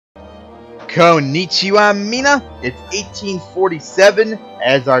Konnichiwa, Mina. It's 1847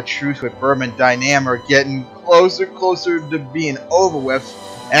 as our truce with Burma and Dynam are getting closer to being over with.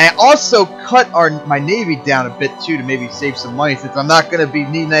 And I also cut my navy down a bit too to maybe save some money since I'm not going to be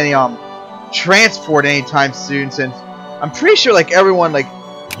needing any transport anytime soon, since I'm pretty sure like everyone, like,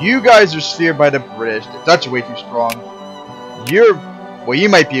 you guys are steered by the British. The Dutch are way too strong. Well, you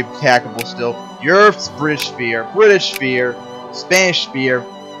might be attackable still. You're British sphere, Spanish sphere.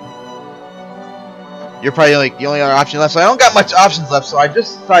 You're probably like the only other option left, so I don't got much options left, so I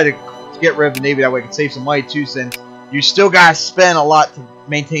just decided to get rid of the Navy, that way I can save some money too, since you still gotta spend a lot to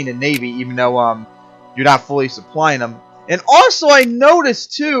maintain the Navy, even though you're not fully supplying them. And also I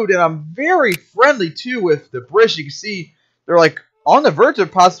noticed too that I'm very friendly too with the British. You can see they're like on the verge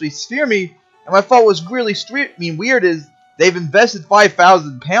of possibly spear me, and my thought was really weird is they've invested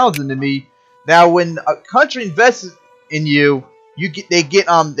 5,000 pounds into me. Now when a country invests in you, they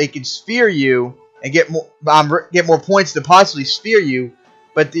can sphere you and get more points to possibly sphere you.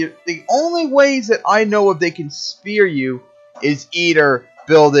 But the only ways that I know if they can sphere you is either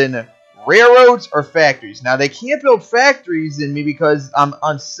building railroads or factories. Now they can't build factories in me because I'm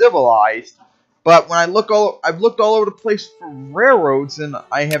uncivilized. But when I've looked all over the place for railroads, and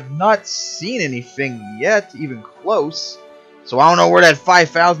I have not seen anything yet, even close. So I don't know where that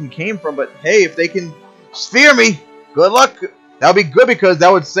 5,000 came from. But hey, if they can sphere me, good luck. That'll be good because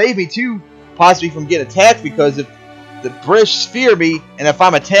that would save me too, possibly from getting attacked. Because if the British sphere me, and if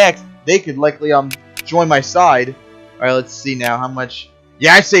I'm attacked, they could likely join my side. All right, let's see now how much.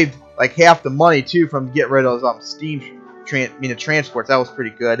 Yeah, I saved like half the money too from getting rid of those transports. That was pretty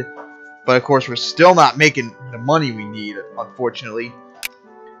good. But of course, we're still not making the money we need, unfortunately.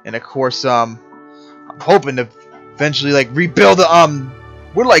 And of course, I'm hoping to eventually like rebuild the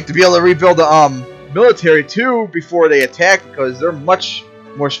would like to be able to rebuild the military too before they attack, because they're much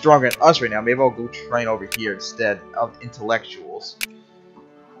more stronger than us right now. Maybe I'll go train over here instead of intellectuals,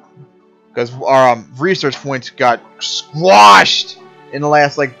 because our research points got squashed in the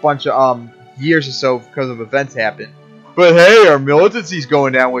last like bunch of years or so because of events happened. But hey, our militancy's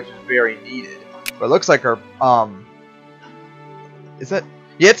going down, which is very needed. But it looks like our is that?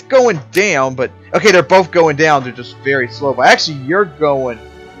 Yeah, it's going down, but okay, they're both going down. They're just very slow. But actually, you're going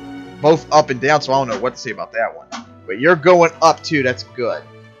both up and down, so I don't know what to say about that one. But you're going up too. That's good.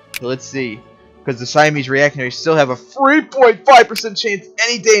 So let's see, because the Siamese reactionaries still have a 3.5% chance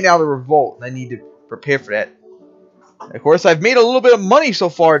any day now to revolt, and I need to prepare for that. Of course, I've made a little bit of money so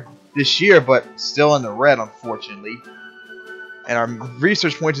far this year, but still in the red, unfortunately. And our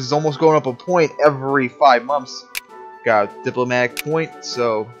research points is almost going up a point every 5 months. Got a diplomatic point,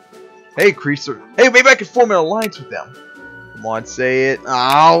 so hey, Creaser. Hey, maybe I could form an alliance with them. Come on, say it.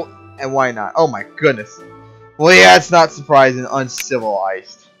 Oh, and why not? Oh my goodness. Well, yeah, it's not surprising.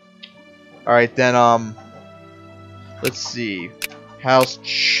 Uncivilized. All right, then. Let's see. How's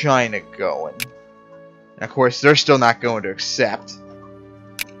China going? And of course, they're still not going to accept.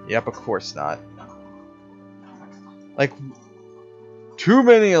 Yep, of course not. Like, too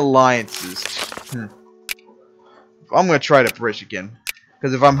many alliances. I'm going to try the British again.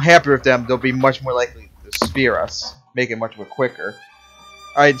 Because if I'm happy with them, they'll be much more likely to spear us. Make it much more quicker.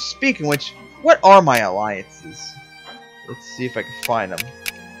 Alright, speaking of which, what are my alliances? Let's see if I can find them.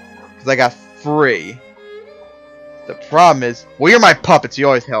 Because I got 3. The problem is, well, you're my puppets. You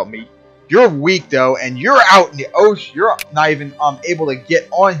always help me. You're weak, though, and you're out in the ocean. You're not even able to get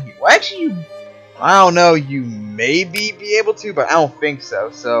on here. Well, actually, I don't know. You maybe be able to, but I don't think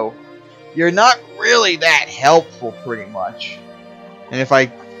so. So, you're not really that helpful, pretty much. And if I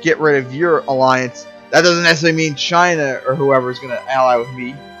get rid of your alliance, that doesn't necessarily mean China or whoever is going to ally with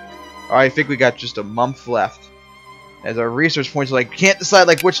me. Alright, I think we got just a month left. As our research points, like, can't decide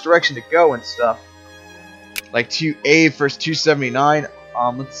like which direction to go and stuff. Like 2A versus 279.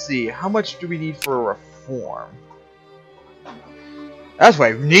 Let's see. How much do we need for a reform? That's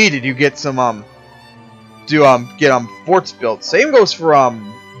what I needed. You get some get forts built. Same goes for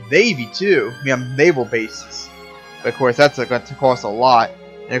Navy too. I mean, naval bases. But of course, that's going to cost a lot.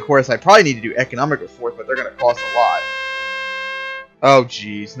 And of course, I probably need to do economic reform, but they're going to cost a lot. Oh,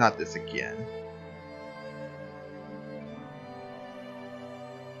 geez, not this again.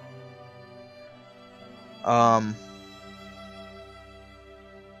 I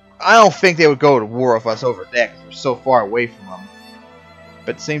don't think they would go to war with us over that because we're so far away from them.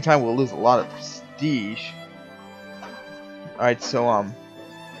 But at the same time, we'll lose a lot of prestige. Alright, so, and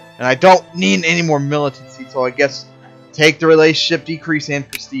I don't need any more militancy, so I guess take the relationship decrease and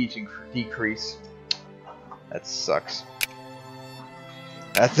prestige decrease. That sucks.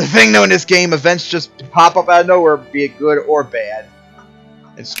 That's the thing, though, in this game. Events just pop up out of nowhere, be it good or bad.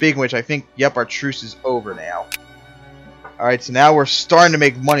 And speaking of which, I think, yep, our truce is over now. Alright, so now we're starting to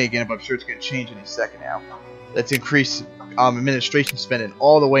make money again, but I'm sure it's going to change any second now. Let's increase administration spending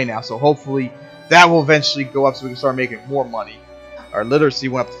all the way now, so hopefully that will eventually go up so we can start making more money. Our literacy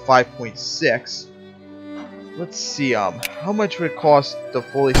went up to 5.6. Let's see, how much would it cost to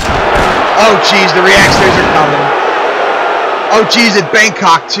fully... Oh, jeez, the reactors are coming. Oh, jeez, at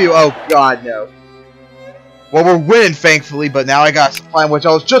Bangkok, too. Oh, God, no. Well, we're winning, thankfully, but now I got a supply, which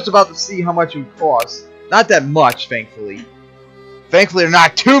I was just about to see how much it would cost. Not that much, thankfully. Thankfully, there are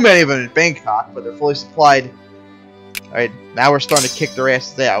not too many of them in Bangkok, but they're fully supplied. Alright, now we're starting to kick their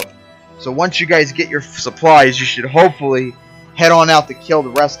asses out. So once you guys get your supplies, you should hopefully head on out to kill the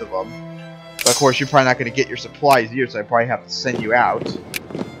rest of them. But of course, you're probably not going to get your supplies here, so I probably have to send you out.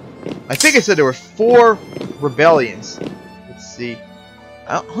 I think I said there were 4 rebellions. Let's see.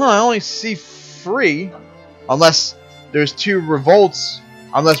 I only see 3. Unless there's 2 revolts.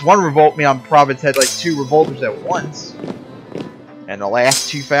 Unless one revolt province had like 2 revolters at once. And the last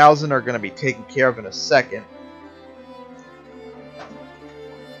 2,000 are going to be taken care of in a second.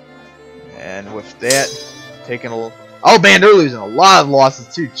 And with that, taking a little... Oh man, they're losing a lot of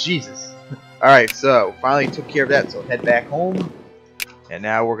losses too. Jesus. Alright, so finally took care of that, so head back home. And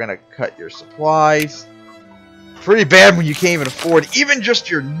now we're going to cut your supplies. Pretty bad when you can't even afford, even just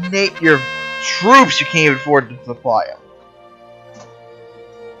your troops, you can't even afford to supply them.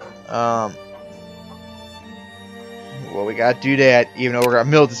 Well, we gotta do that, even though our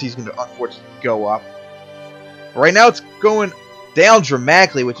militancy is going to unfortunately go up. But right now, it's going down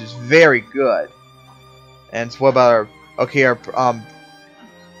dramatically, which is very good. And so what about our... Okay, our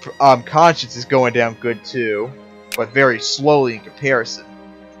conscience is going down good too, but very slowly in comparison.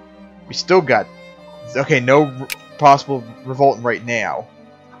 We still got... Okay, no possible revolting right now.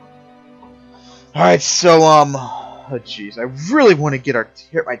 Alright, so, oh jeez, I really want to get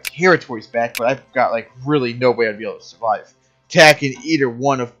my territories back, but I've got, like, really no way I'd be able to survive. Attacking either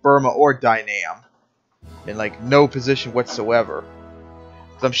one of Burma or Dainam. In, like, no position whatsoever.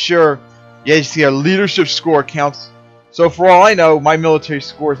 So I'm sure, yeah, you see our leadership score counts. So for all I know, my military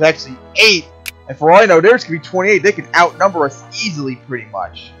score is actually 8. And for all I know, theirs could be 28. They could outnumber us easily, pretty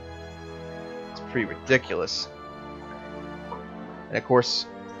much. It's pretty ridiculous. And of course...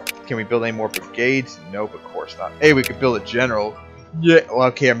 Can we build any more brigades? Nope, of course not. Hey, we could build a general. Yeah, well,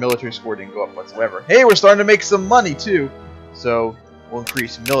 okay, our military score didn't go up whatsoever. Hey, we're starting to make some money, too. So, we'll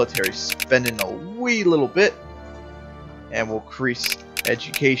increase military spending a wee little bit. And we'll increase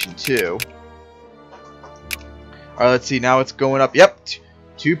education, too. Alright, let's see. Now it's going up. Yep,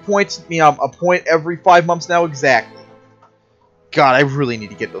 2 points. A point every 5 months now, exactly. God, I really need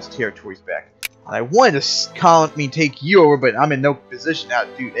to get those territories back. I wanted to take you over, but I'm in no position now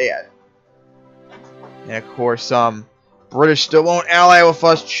to do that. And of course, British still won't ally with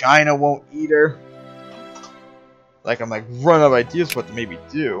us. China won't either. Like, I'm like running out of ideas what to maybe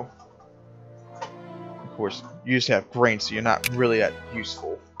do. Of course, you just have grain, so you're not really that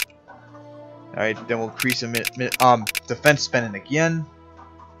useful. Alright, then we'll increase defense spending again.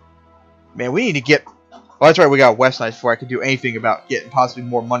 Man, we need to get... Oh, that's right, we got West Nights before I could do anything about getting possibly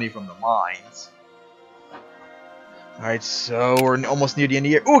more money from the mines. Alright, so we're almost near the end of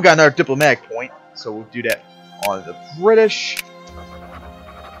the year. Ooh, we got another diplomatic point. So we'll do that on the British.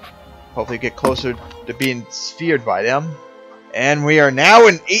 Hopefully get closer to being sphered by them. And we are now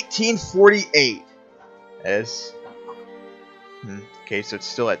in 1848. Okay, so it's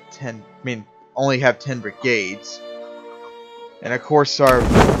still at 10... I mean, only have 10 brigades. And of course our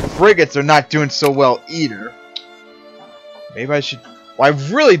frigates are not doing so well either. Maybe I should... Well, I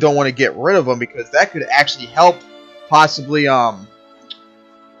really don't want to get rid of them because that could actually help possibly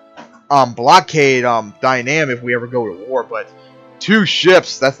blockade Dainam if we ever go to war. But 2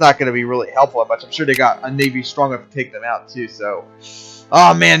 ships, that's not going to be really helpful much. I'm sure they got a navy strong enough to take them out too. So,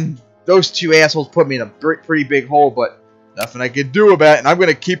 oh man, those 2 assholes put me in a pretty big hole. But nothing I can do about it. And I'm going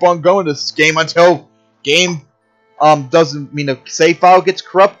to keep on going this game until game doesn't mean a save file gets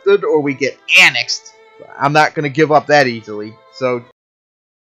corrupted or we get annexed. I'm not going to give up that easily. So